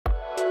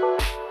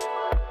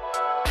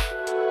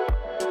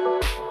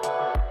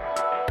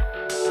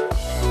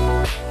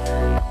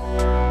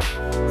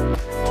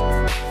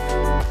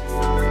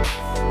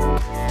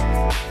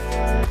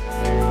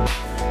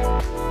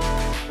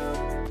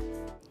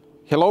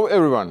Hello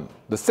everyone,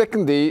 the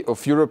second day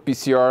of Europe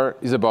PCR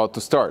is about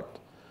to start.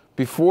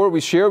 Before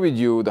we share with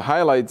you the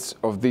highlights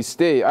of this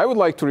day, I would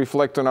like to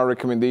reflect on our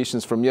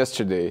recommendations from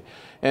yesterday.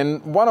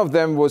 And one of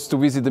them was to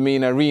visit the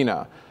main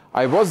arena.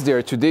 I was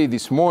there today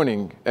this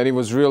morning and it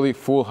was really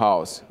full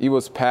house. It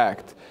was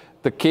packed.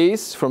 The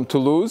case from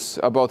Toulouse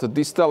about the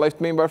distal left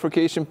main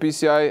bifurcation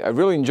PCI, I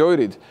really enjoyed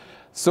it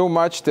so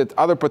much that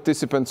other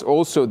participants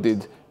also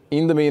did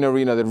in the main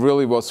arena that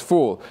really was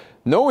full.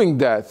 Knowing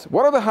that,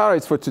 what are the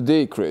highlights for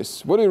today,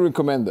 Chris? What do you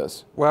recommend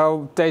us?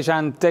 Well,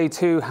 Dejan, day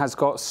two has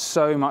got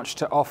so much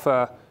to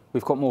offer.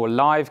 We've got more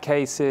live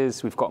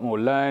cases, we've got more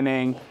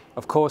learning.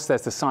 Of course,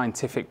 there's the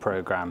scientific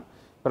program.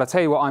 But I'll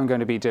tell you what I'm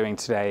going to be doing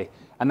today,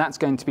 and that's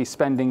going to be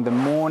spending the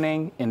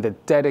morning in the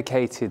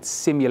dedicated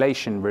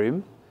simulation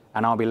room,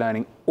 and I'll be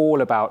learning all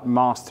about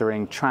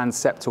mastering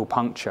transeptal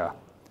puncture.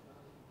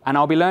 And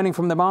I'll be learning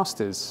from the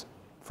masters,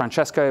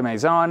 Francesco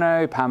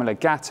Maisano, Pamela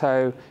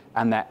Gatto,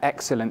 and their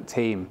excellent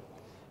team,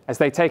 as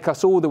they take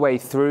us all the way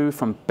through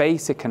from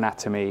basic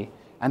anatomy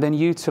and then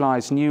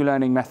utilize new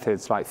learning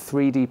methods like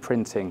 3D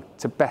printing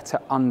to better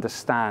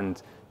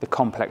understand the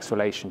complex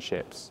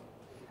relationships.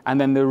 And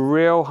then the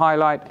real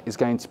highlight is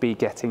going to be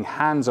getting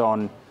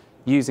hands-on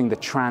using the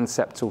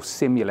transeptal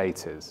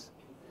simulators.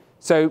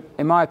 So,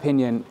 in my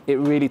opinion, it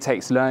really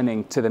takes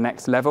learning to the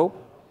next level.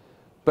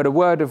 But a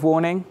word of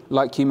warning,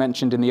 like you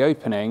mentioned in the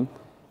opening,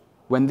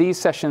 when these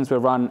sessions were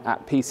run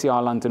at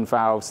PCR London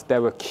Valves,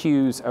 there were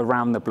queues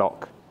around the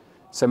block.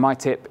 So my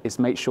tip is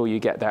make sure you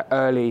get there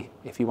early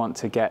if you want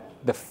to get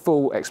the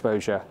full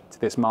exposure to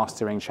this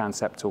Mastering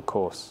Transeptal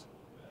course.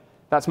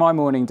 That's my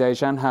morning,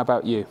 Dejan. How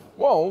about you?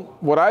 Well,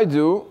 what I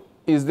do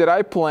is that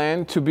I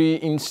plan to be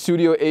in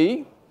Studio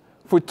A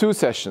for 2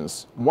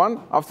 sessions, one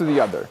after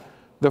the other.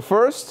 The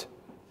first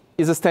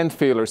is a stent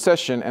failure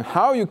session and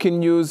how you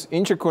can use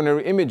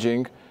intracoronary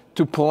imaging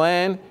to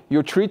plan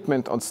your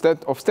treatment of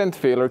stent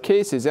failure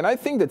cases. And I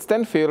think that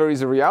stent failure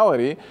is a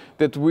reality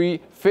that we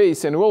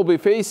face and will be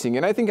facing.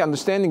 And I think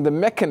understanding the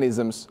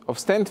mechanisms of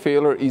stent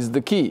failure is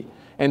the key.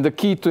 And the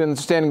key to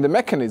understanding the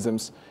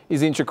mechanisms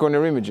is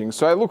intracoronary imaging.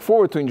 So I look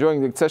forward to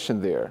enjoying the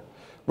session there.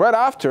 Right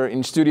after,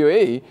 in Studio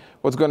A,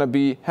 what's going to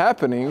be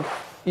happening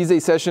is a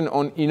session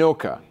on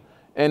INOCA.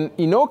 And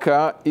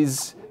INOCA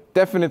is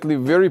definitely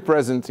very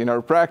present in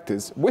our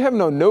practice. We have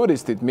not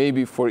noticed it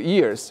maybe for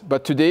years,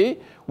 but today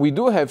we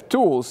do have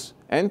tools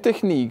and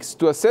techniques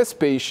to assess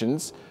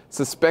patients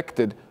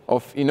suspected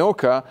of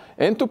INOCA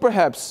and to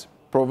perhaps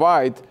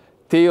provide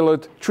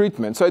tailored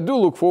treatment. So I do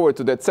look forward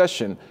to that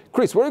session.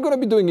 Chris, what are you going to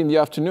be doing in the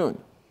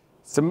afternoon?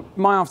 So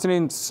my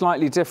afternoon's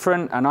slightly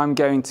different, and I'm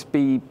going to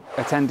be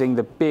attending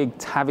the big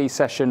TAVI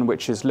session,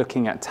 which is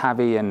looking at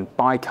TAVI and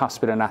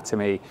bicuspid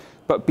anatomy,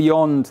 but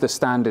beyond the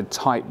standard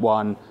type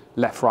 1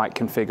 left-right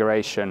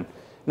configuration.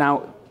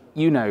 Now,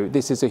 you know,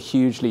 this is a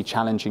hugely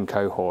challenging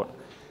cohort.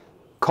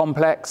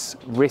 Complex,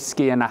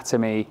 risky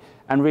anatomy,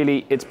 and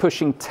really it's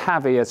pushing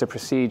TAVI as a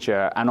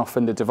procedure and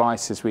often the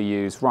devices we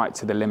use right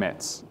to the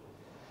limits.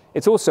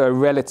 It's also a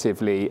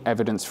relatively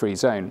evidence-free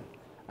zone.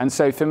 And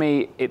so for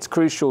me, it's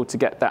crucial to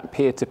get that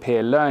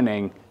peer-to-peer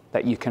learning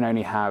that you can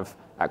only have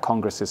at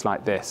congresses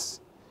like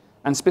this.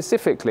 And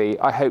specifically,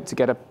 I hope to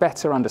get a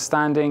better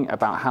understanding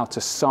about how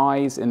to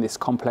size in this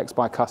complex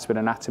bicuspid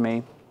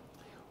anatomy,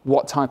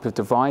 what type of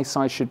device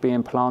I should be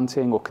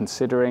implanting or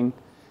considering,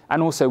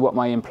 and also what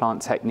my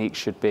implant technique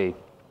should be.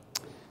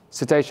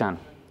 So Dejan,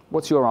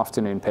 what's your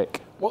afternoon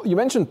pick? Well, you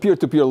mentioned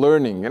peer-to-peer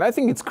learning, and I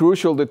think it's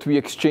crucial that we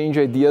exchange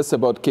ideas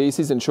about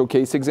cases and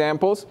showcase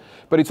examples,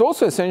 but it's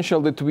also essential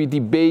that we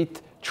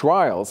debate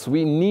trials.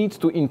 We need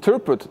to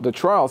interpret the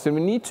trials, and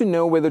we need to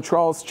know whether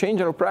trials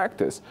change our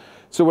practice.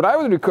 So what I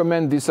would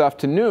recommend this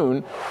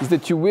afternoon is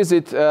that you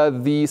visit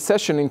the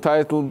session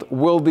entitled,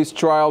 Will This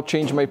Trial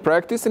Change My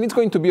Practice? And it's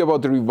going to be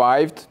about the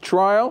revived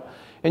trial.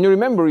 And you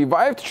remember,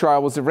 revived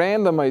trial was a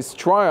randomized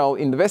trial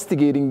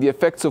investigating the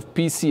effects of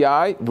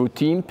PCI,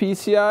 routine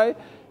PCI,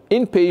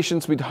 in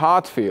patients with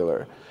heart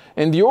failure.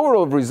 And the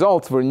overall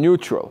results were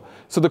neutral.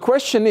 So the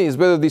question is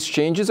whether this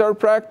changes our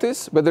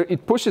practice, whether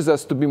it pushes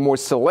us to be more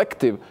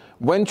selective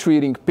when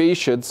treating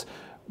patients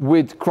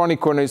with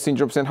chronic coronary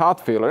syndromes and heart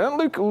failure.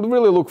 And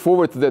really look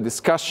forward to the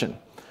discussion.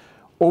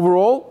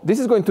 Overall, this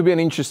is going to be an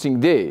interesting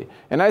day.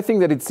 And I think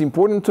that it's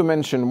important to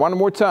mention one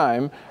more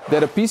time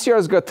that a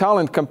PCR's Got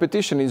Talent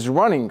competition is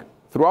running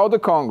throughout the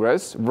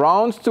Congress.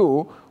 Round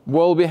 2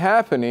 will be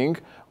happening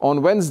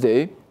on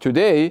Wednesday,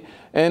 today.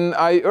 And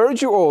I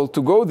urge you all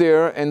to go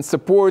there and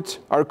support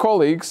our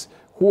colleagues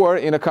who are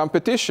in a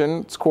competition,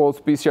 it's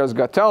called PCR's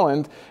Got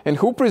Talent, and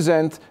who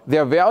present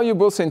their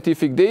valuable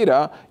scientific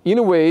data in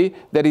a way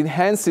that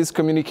enhances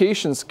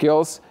communication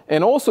skills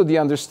and also the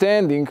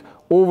understanding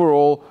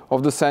overall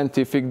of the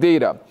scientific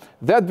data.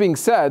 That being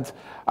said,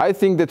 I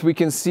think that we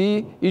can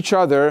see each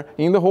other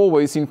in the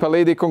hallways in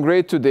Palais des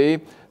Congrès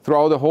today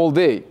throughout the whole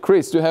day.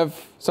 Chris, do you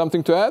have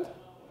something to add?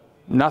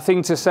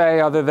 Nothing to say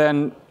other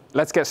than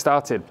let's get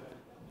started.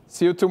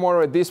 See you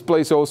tomorrow at this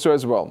place also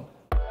as well.